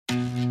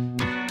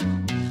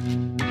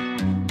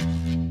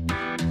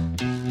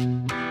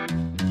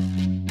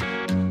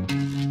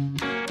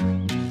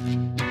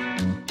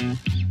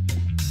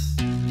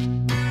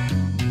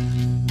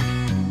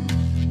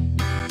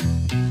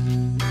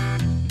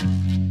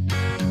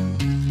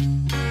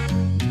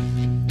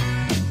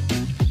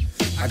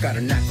got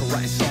a knack for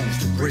writing songs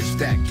to bridge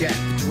that gap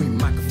between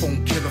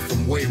microphone killer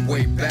from way,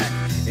 way back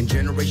and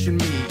Generation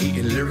Me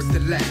eating lyrics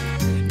that lack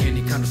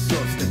any kind of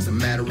substance, a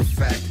matter of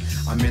fact.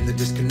 I'm in the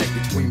disconnect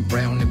between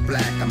brown and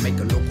black. I make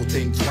a local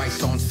thing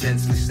twice on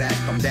senseless act.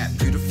 I'm that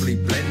beautifully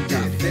blended,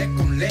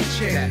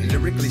 that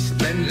lyrically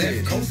splendid,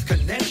 Left Coast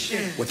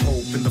connection, with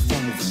hope in the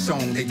form of a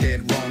song. They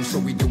dead wrong, so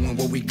we doing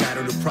what we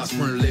gotta to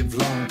prosper and live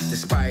long.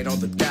 Despite all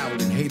the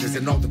doubt and haters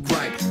and all the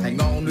gripe, hang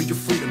on to your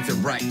freedoms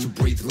and right to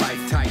breathe life.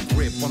 Tight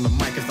grip on the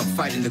mic as I'm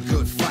fighting the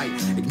good fight.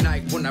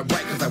 Ignite when I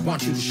write cause I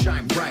want you to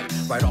shine bright.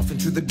 Right off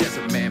into the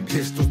desert, man,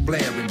 pistols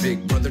blaring.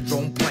 Big brother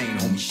drone plane,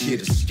 homie,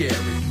 shit is scary.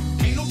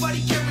 Ain't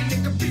nobody caring,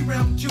 they could be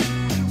around you.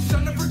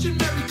 Son of Virgin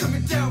Mary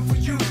coming down for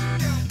you.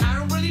 I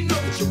don't really know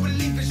what you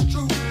believe is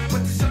true,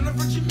 but the Son of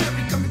Virgin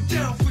Mary coming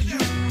down for you.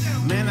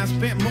 Man, I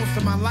spent most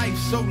of my life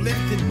so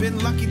lifted. Been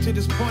lucky to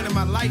this point in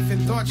my life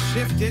and thoughts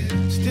shifted.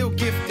 Still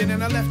gifted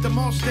and I left them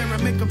all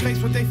staring. Make them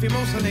face what they feel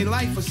most in their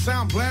life with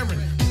sound blaring.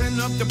 Send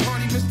up the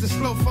party, Mr.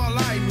 Slowfall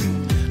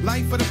Ivory.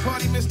 Life of the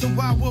party, Mr.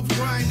 Wild Wolf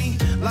Grimy.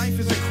 Life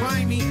is a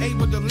crimey,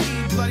 able to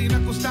lead. Bloody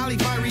knuckle, style,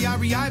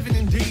 fiery, Ivan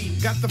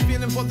indeed. Got the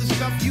feeling for the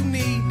stuff you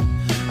need.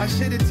 I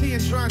shed a tear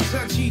and try and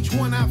touch each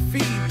one I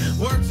feed.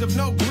 Words of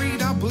no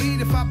greed, I'll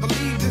bleed if I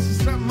believe this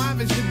is something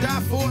Ivan should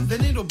die for,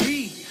 then it'll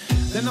be.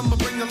 Then I'ma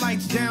bring the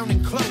lights down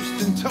and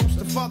close and toast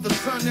the Father,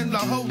 Son, and the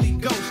Holy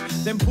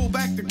Ghost. Then pull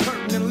back the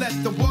curtain and let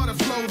the water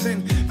flow.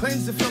 Then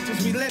cleanse the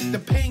filters, we let the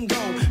pain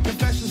go.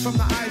 Confessions from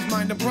the eyes,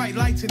 mind, the bright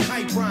lights and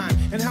hype rhyme.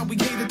 And how we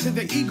cater to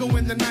the ego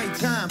in the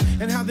nighttime.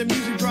 And how the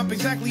music drop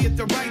exactly at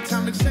the right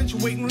time,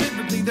 accentuating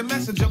lyrically the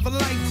message of a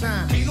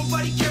lifetime. Ain't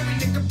nobody caring,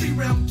 they could be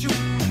around you.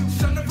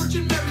 Son of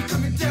Virgin Mary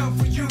coming down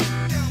for you.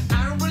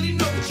 I don't really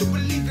know what you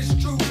believe is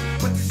true,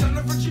 but the Son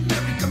of Virgin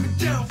Mary coming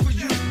down for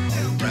you.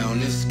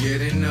 Around it's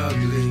getting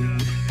ugly,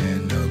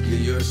 and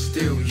uglier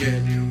still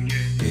yet.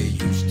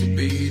 It used to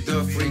be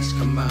the freaks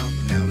come out,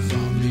 now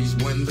zombies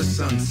when the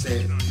sun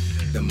set.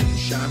 The moon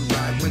shine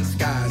bright when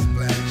skies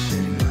black,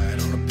 shedding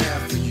light on a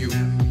path for you.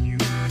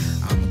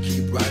 I'ma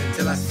keep riding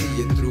till I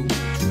see it through, to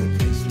a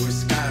place where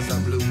skies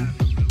are blue.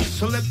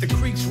 So let the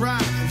creeks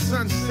rise and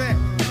sunset,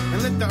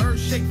 and let the earth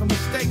shake for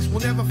mistakes we'll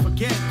never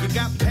forget. You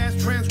got past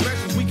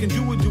transgressions, we can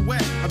do a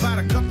duet about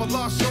a couple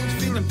lost souls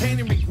feeling pain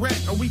and regret.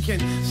 Or we can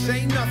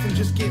say nothing,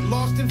 just get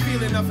lost in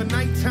feeling of a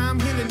nighttime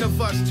healing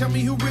of us. Tell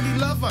me who really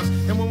love us,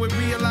 and when we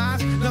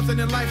realize nothing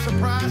in life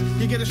surprise,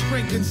 you get a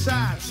strength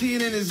inside, see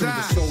it in his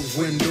eyes. Through the soul's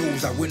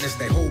windows, I witnessed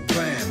their whole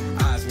plan.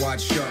 Eyes wide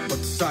shut, but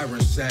the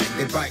sirens sang.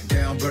 They bite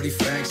down, bloody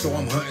fangs, so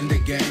I'm hunting the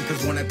gang.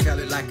 Cause when I tell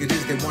it like it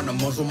is, they wanna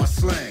muzzle my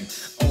slang.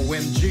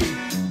 OMG,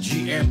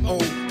 GMO,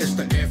 it's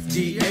the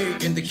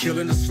FDA, and the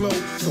killing is slow.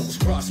 So it's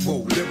crossbow,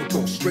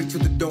 lyrical, straight to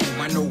the dome.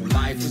 I know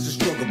life is a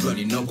struggle,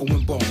 bloody knuckle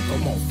and bone.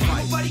 Come on,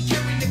 fight. Ain't nobody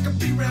caring, they could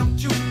be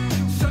around you.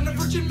 Son of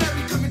Virgin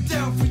Mary coming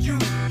down for you.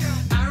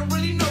 I don't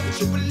really know what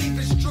you believe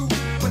is true,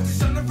 but the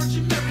Son of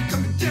Virgin Mary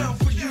coming down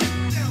for you.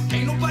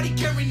 Ain't nobody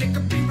caring, they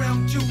could be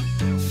around you.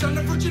 Son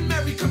of Virgin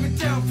Mary coming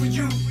down for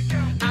you.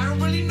 I don't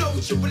really know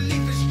what you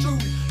believe is true,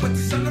 but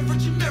the Son of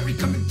Virgin Mary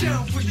coming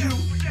down for you.